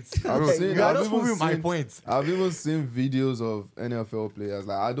other, right? I've seen- You are I've just even proving my seen- point. I've even seen videos of NFL players.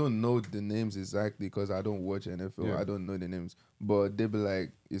 Like, I don't know the names exactly because I don't watch NFL. Yeah. I don't know the names, but they be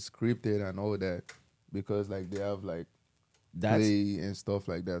like, it's scripted and all that because like they have like That's play and stuff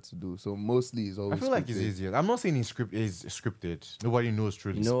like that to do. So mostly it's I always. feel like it's scripted. easier. I'm not saying it's scripted. Nobody knows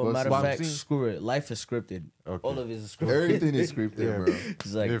truly. you know. But Matter of I'm fact, saying- screw it. Life is scripted. Okay. All of it is scripted. Everything is scripted, Yeah. bro.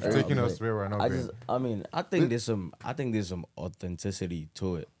 It's like, They've oh, taken man. us where we're not I going. I think there's some authenticity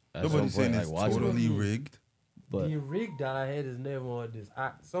to it. At some Nobody's saying point, it's watching it. totally rigged. But The rig that I had is never on this.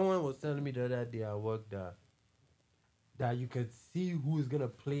 Someone was telling me the other day I worked that you could see who is gonna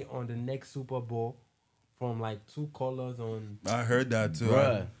play on the next Super Bowl from like two colors on. I heard that too.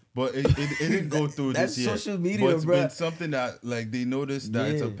 Bruh. But it didn't go through That's this year. social media, but it's bruh. been something that like they noticed that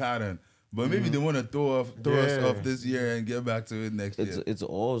it's a Yeah. pattern. But maybe they want to throw us Yeah. off this year and get back to it next year. it's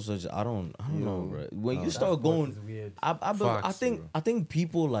all such. I don't know, bro. When you That start sport going, is weird. I think bro. I think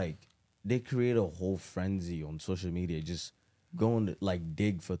people like they create a whole frenzy on social media, just going to like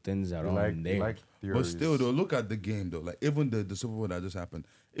dig for things that They aren't there. like But theories. still, though, look at the game though. Like even the Super Bowl that just happened,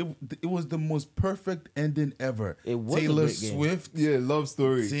 it was the most perfect ending ever. It was a Taylor great game. Swift Yeah, love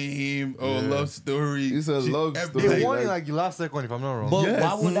story. team, Yeah. love story. It's a love story. They Like- won in like the last second, if I'm not wrong. But Yes.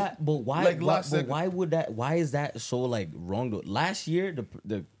 why would that? But why? Like why, last but second. why would that? Why is that so like wrong though? Last year,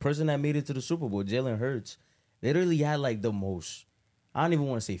 the person that made it to the Super Bowl, Jalen Hurts, literally had like the most. I don't even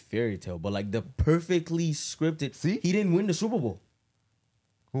want to say fairy tale, but like the perfectly scripted. See? He didn't win the Super Bowl.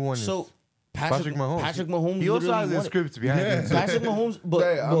 Who won So it? Patrick Mahomes. He also literally has a won it. script behind Yeah. him. Patrick Mahomes, but,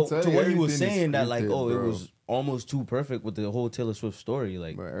 Yeah, I'm but telling to you, what he was everything is saying that like, scripted, oh, it bro. was almost too perfect with the whole Taylor Swift story.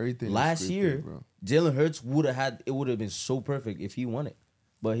 Like Bro, everything is last scripted, year, bro. Jalen Hurts would have been so perfect if he won it,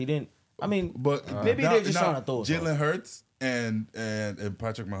 but he didn't. I mean, But maybe they're just trying to throw us Jalen off. Hurts and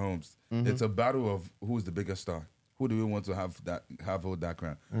Patrick Mahomes. It's a battle of who's the biggest star. Who do we want to have hold that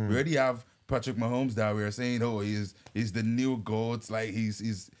crown? We already have Patrick Mahomes that we are saying, oh, he's the new GOAT. Like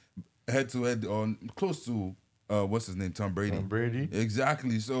he's head to head on close to what's his name, Tom Brady. Tom Brady.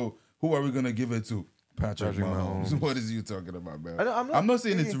 Exactly. So who are we gonna give it to? Patrick Patrick Mahomes. Mahomes. What is you talking about, man? I'm not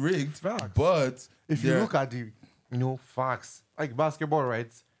saying it's saying rigged, facts. but If you there- look at the, facts, like basketball,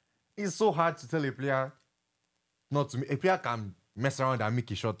 right? It's so hard to tell a player not to. A player can mess around and make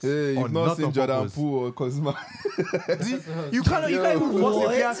a shot. Hey, you've not seen on Jordan purpose. Poole or Kozma. You can't even force a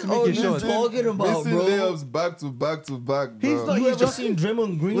player to Oh, make a you shot. talking about, Missing bro? layups back to back to back, bro. He's not- You ever just- seen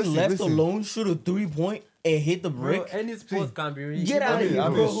Draymond Green left listen. alone shoot a 3-point and hit the Bro, brick? any sport can be reached. Get out of here, I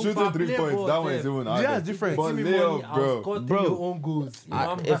bro. mean, shooting 3 points, that one is even harder. Yeah, it's different. But layup, bro. Bro. your own goals. You know,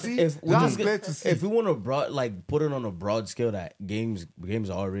 I'm If happy. if we That's just clear get, to see. if we want to put it on a broad scale that games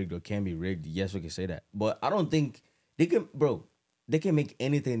are rigged or can be rigged, yes, we can say that. But I don't think they can, bro. They can make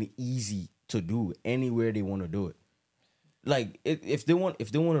anything easy to do anywhere they want to do it. Like if they want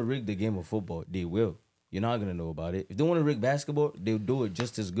to rig the game of football, they will. You're not gonna know about it. If they want to rig basketball, they'll do it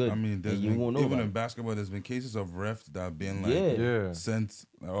just as good. I mean, and you won't know even about in it. basketball, there's been cases of refs that have been like Yeah. sent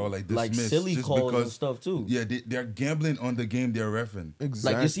or like Like dismissed silly just calls because and stuff too. Yeah, they're gambling on the game they're reffing.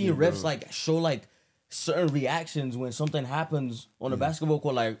 Exactly, Like you see bro. refs like show like certain reactions when something happens on the basketball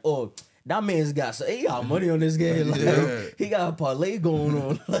court, like, oh, that man's he got money on this game. Like, Yeah. he got a parlay going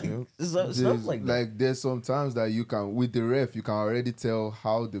on. Like stuff like that. Like there's some times that you can with the ref you can already tell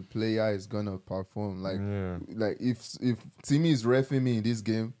how the player is gonna perform. Like if Timmy is reffing me in this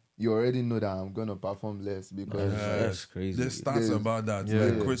game, you already know that I'm gonna perform less because That's crazy. There's stats There's- about that. Yeah.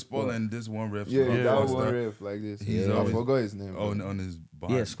 Like Chris Paul and this one ref. yeah, Scott that Foster, one ref like this. He's I always- forgot his name. bro. on his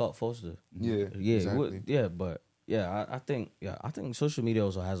body. Yeah, Scott Foster. Yeah, Yeah, exactly. but I think social media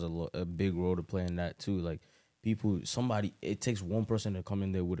also has a big role to play in that too. Like it takes one person to come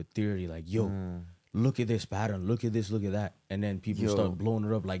in there with a theory, like, yo, look at this pattern, look at this, look at that, and then people Yo. start blowing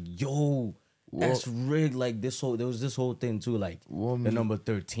it up, like, yo, that's rigged. Like there was this whole thing too, like the number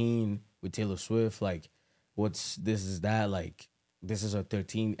 13 with Taylor Swift, like, what's this is that, like, this is a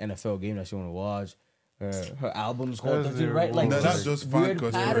 13 NFL game that she want to watch. Her album's called That's 13, the right? Like rule. That's just fan weird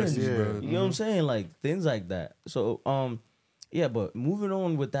patterns. conspiracy, bro. You know what I'm saying? Like things like that. So yeah, but moving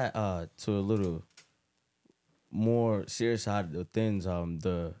on with that to a little more serious side of things, I'm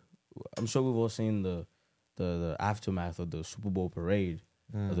sure we've all seen the aftermath of the Super Bowl parade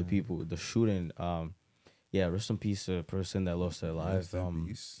of the people, the shooting. Yeah, rest in peace to a person that lost their life. Rest in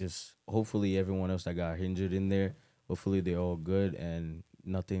peace. Just hopefully everyone else that got injured in there, hopefully they're all good and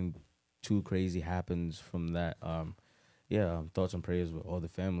nothing too crazy happens from that. Thoughts and prayers with all the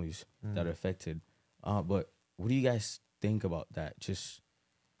families that are affected. But what do you guys think about that? Just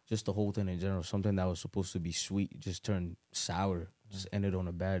the whole thing in general. Something that was supposed to be sweet just turned sour. Just ended on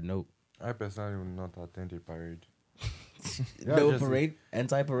a bad note. I personally will not attend a parade. No just- parade,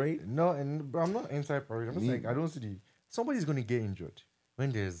 anti-parade. No, but I'm not anti-parade. I'm just like, I don't see somebody's going to get injured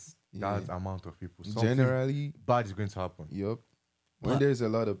when there's that amount of people. Something Generally, bad is going to happen. yup. When there's a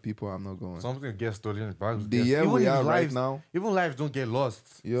lot of people, I'm not going. Something gets stolen. Bags The gets- year even we if are right lives- now, even lives don't get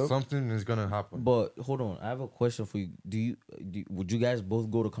lost. Yup. Something is gonna happen. But hold on, I have a question for you. Would you guys both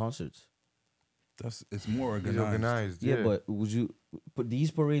go to concerts? It's more It's organized. organized. Yeah, but would you? But these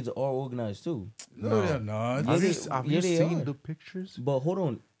parades are organized too. No, they're not. Yeah, Have yeah, you they seen are. the pictures? But hold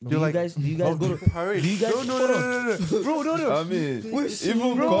on, do They're you like- guys go to parade? Do you guys? No, hold on. bro, no. I mean,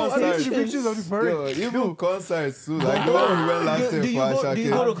 even Bro, I concerts, see the pictures of the parade. yo, even concerts too. Like the one we went last year Do you for go? Do you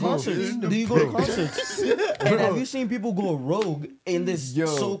go to Ashake. concerts? Do you go to concerts? And have you seen people go rogue in this Yo,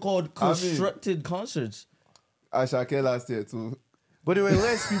 so-called I mean- constructed concerts? Ashake last year too. But there were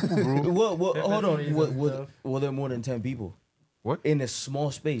less people, bro. What? Hold on. Pepper Were there more than 10 people? What? In a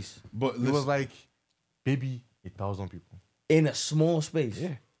small space. But It was listen, like maybe 1,000 people. In a small space.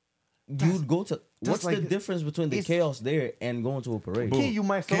 Yeah. You'd go to. What's like the the- difference between the it's- chaos there and going to a parade? Okay, you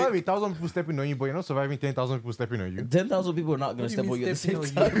might survive 1,000 people stepping on you, but you're not surviving 10,000 people stepping on you. 10,000 people are not going What to do you step on mean you at the same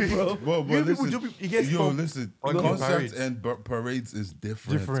stepping time, on you? bro. well, You people listen, do- it gets stopped listen. on the Concerts parades. and parades is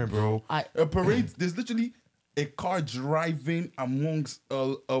different. Different, bro. A parade, there's literally a car driving amongst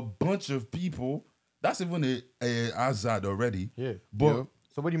a bunch of people. That's even a hazard already. Yeah. But Yup.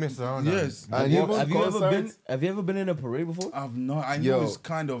 Somebody messed around. yes, And but even Have you ever been? concerts- Have you ever been in a parade before? I've not. I know Yo. it's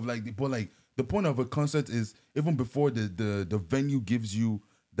kind of like, but like the point of a concert is even before the venue gives you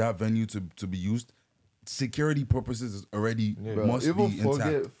that venue to be used, security purposes is already Bro, must even be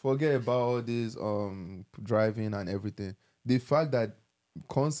intact. forget about all this driving and everything. The fact that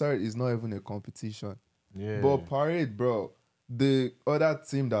concert is not even a competition. Yeah. But parade, bro, the other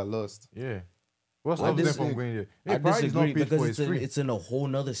team that lost. yeah. What's I up them disagree. from going there? I Hey, parade is not disagree paid for. because It's free. it's in a whole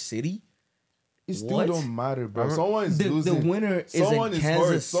nother city. It still What? don't matter, bro. remember- Someone is The losing. winner is Someone in is hurt.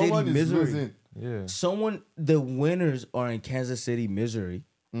 Kansas City, Someone is Missouri. losing. Yeah. The winners are in Kansas City, Missouri.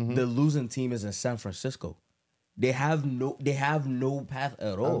 Mm-hmm. The losing team is in San Francisco. They have no path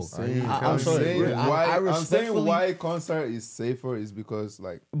at all. I'm saying, I'm sorry. saying why, I I'm saying respectfully- why concert is safer is because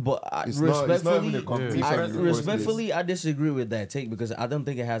like But it's not even a competition. I, in the first respectfully, I disagree with that take because I don't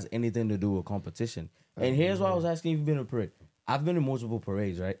think it has anything to do with competition. And here's why I was asking if you've been to a parade. I've been in multiple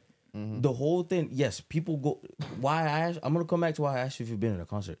parades, right? The whole thing, yes, people go. I'm gonna come back to why I asked you if you've been in a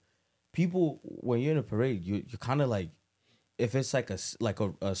concert. People, when you're in a parade, you're kind of like, if it's like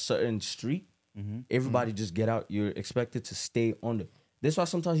a certain street, everybody just get out. You're expected to stay on the. That's why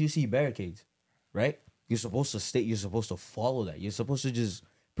sometimes you see barricades, right? You're supposed to stay. You're supposed to follow that. You're supposed to just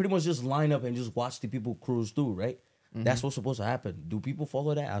pretty much just line up and just watch the people cruise through, right? That's what's supposed to happen. Do people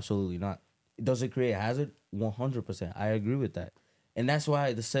follow that? Absolutely not. Does it create a hazard? 100%. I agree with that. And that's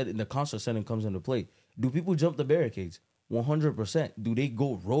why the concert setting comes into play. Do people jump the barricades? 100%. Do they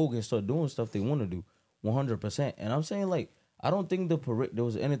go rogue and start doing stuff they want to do? 100%. And I'm saying, like, I don't think there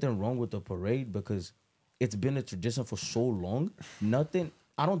was anything wrong with the parade because it's been a tradition for so long.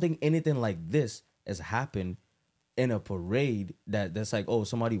 I don't think anything like this has happened in a parade that's like, oh,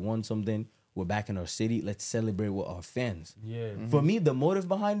 somebody won something. We're back in our city. Let's celebrate with our fans. Yeah. For me, the motive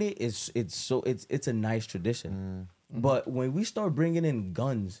behind it is it's a nice tradition. But when we start bringing in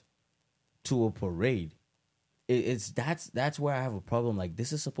guns to a parade, that's where I have a problem. Like,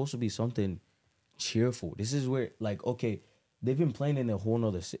 this is supposed to be something cheerful. This is where, like, okay, they've been playing in a whole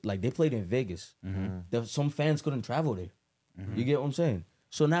nother city. Like, they played in Vegas. Some fans couldn't travel there. You get what I'm saying?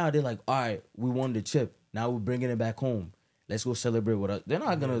 So now they're like, all right, we won the chip. Now we're bringing it back home. Let's go celebrate with us. They're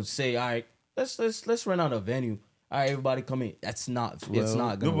not gonna say, all right, let's rent out a venue. All right, everybody come in. It's not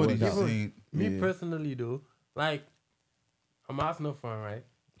gonna work out. Me personally, though, like, I'm Arsenal fan, right?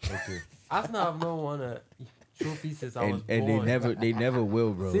 Okay. Arsenal have not won a trophy since I was And born. they never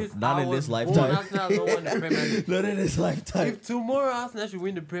will, bro. Since Not I in this was born, lifetime. Arsenal have not won the Premier League. Not in this lifetime. If tomorrow Arsenal should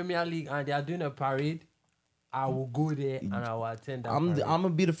win the Premier League and they are doing a parade, I will go there and I will attend that I'm parade. gonna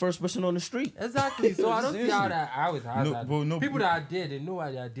be the first person on the street. Exactly. So I don't see how that. I always have No, that. but no, People that are there, they know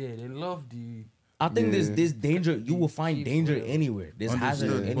why they are there. They love the. I think there's danger. You will find Cheap, danger whatever. anywhere. There's hazard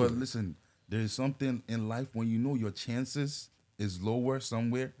Understood. anywhere. But listen, there is something in life when you know your chances is lower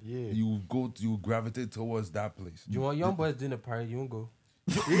somewhere. Yeah. You gravitate towards that place. You want young boys doing a parade, you won't go.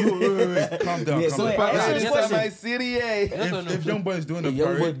 Wait, calm down. Yeah, calm so down. answer this Yes, question. my city, eh? Yes or no? If young boy is doing a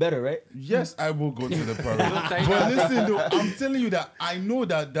Young boy parade, better, right? yes, I will go to the parade. say But that. listen, though, I'm telling you that I know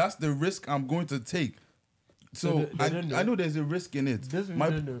that that's the risk I'm going to take. So They don't know. I know there's a risk in it. This we My-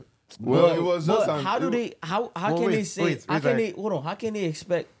 don't know. Well, it was just But how can they say how can they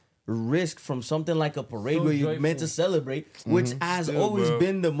expect risk from something like a parade So where you're meant joyful. to celebrate, which has Still, always bro.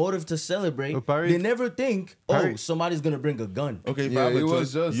 been the motive to celebrate? A parade- They never think, parade- somebody's gonna bring a gun. Okay, if Yeah, I have it a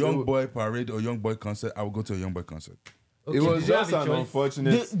was choice, just- young boy parade or young boy concert, I will go to a young boy concert. Okay, It was did you have just a an choice?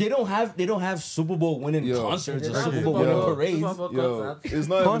 unfortunate. They don't have Super Bowl winning Yo. concerts or They Super have Bowl Yo. winning Super parades. Bowl Yo, concerts. it's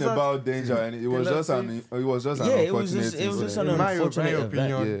not even Concerts- about danger, and it was just an Yeah, it was unfortunate just an incident. In my unfortunate event.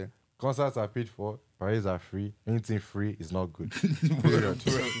 opinion, Yeah. concerts are paid for. Parades are free. Anything free is not good. Period.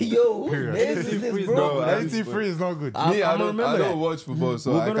 Yo, Period. this is this, bro. Bro, Anything free is not good. I- Me, I I'ma don't remember that. watch football,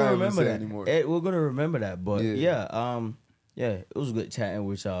 so We're I gonna can't even remember say that. anymore. We're gonna remember that. But Yeah. yeah, it was good chatting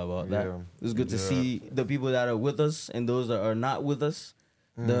with y'all about that. Yeah. It was good to see the people that are with us and those that are not with us.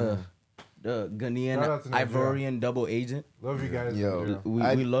 The Ghanaian Shout out to Nigeria. Ivorian double agent. Love you guys. Yo.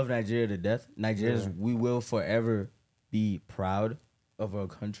 Nigeria. We love Nigeria to death. Nigerians, we will forever be proud of our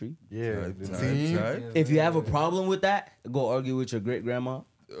country. Yeah, Type, the type, team. type. If you have a problem with that, go argue with your great grandma.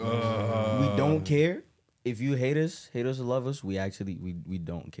 We don't care. If you hate us or love us, we actually we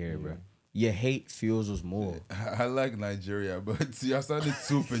don't care, bro. Your hate fuels us more. I like Nigeria, but see, I sounded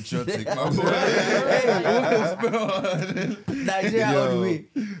too patriotic. My boy. Nigeria all the way.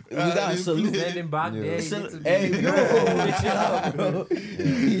 We got to salute. Sending back there. you Sal- need to be- Hey, yo, chill out, bro.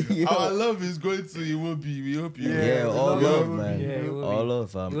 Yo. Our love is going to Iwobi. We hope you. Yeah, all love love, you. man. Yeah, it will All be.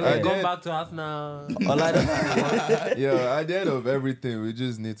 love, fam. We're Hey, going back to us now. all I Yeah, at the end of everything, we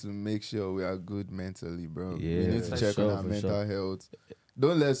just need to make sure we are good mentally, bro. Yeah, we need to for check sure, on our for mental sure. health.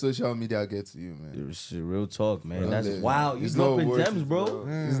 Don't let social media get to you, man. It's real talk, man. Bro, That's listen, wow. You it's no dropping words, gems, bro. bro.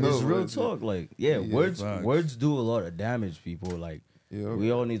 It's no real words, talk. Like, yeah, Yeah, words facts. words do a lot of damage, people. Like, Yeah. we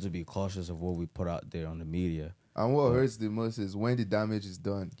all need to be cautious of what we put out there on the media. And what hurts the most is when the damage is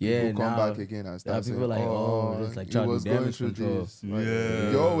done. Yeah, people come now- back again and now start people saying, like, oh, it's like he trying to was do going damage through control. this. Like,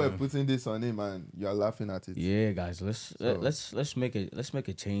 Yeah. you all were putting this on him, and you're laughing at it. Yeah, guys, let's So- let's make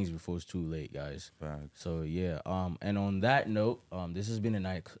a change before it's too late, guys. Facts. So yeah, and on that note, this has been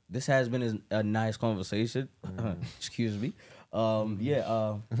a nice conversation. Excuse me. We're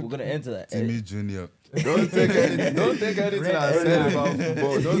gonna enter that. Timmy Junior. Don't take anything I said about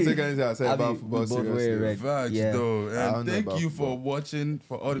football. Don't take anything I said I about mean, football we both wear seriously. red. Facts, Yeah. though. I don't And know thank about you for football. watching.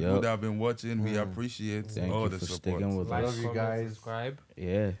 For all the people Yup. that have been watching, we appreciate Thank all you the for support. sticking with Like, us. Love you comment, guys. subscribe.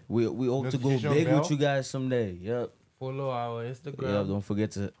 Yeah, we hope to go Notification big bell. with you guys someday. Yep. Follow our Instagram. Yeah. Don't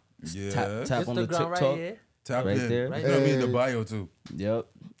forget to Yeah. tap on the Instagram TikTok. right here. Tap Right in. there. You know me in the bio too. Yep.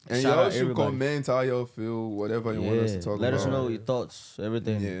 And Shout y'all out should everybody. comment how y'all feel, whatever you want us to talk Let about. us know your thoughts,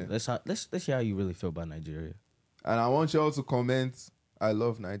 everything. Yeah. Let's see how you really feel about Nigeria. And I want y'all to comment, I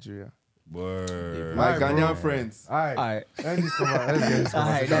love Nigeria. Word. My Alright, Ghanaian bro. friends. All right. All right. End this conversation. Let's get this All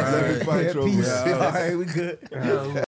right. conversation. That's Let me it. find trouble. Peace. Yeah. All right. We good.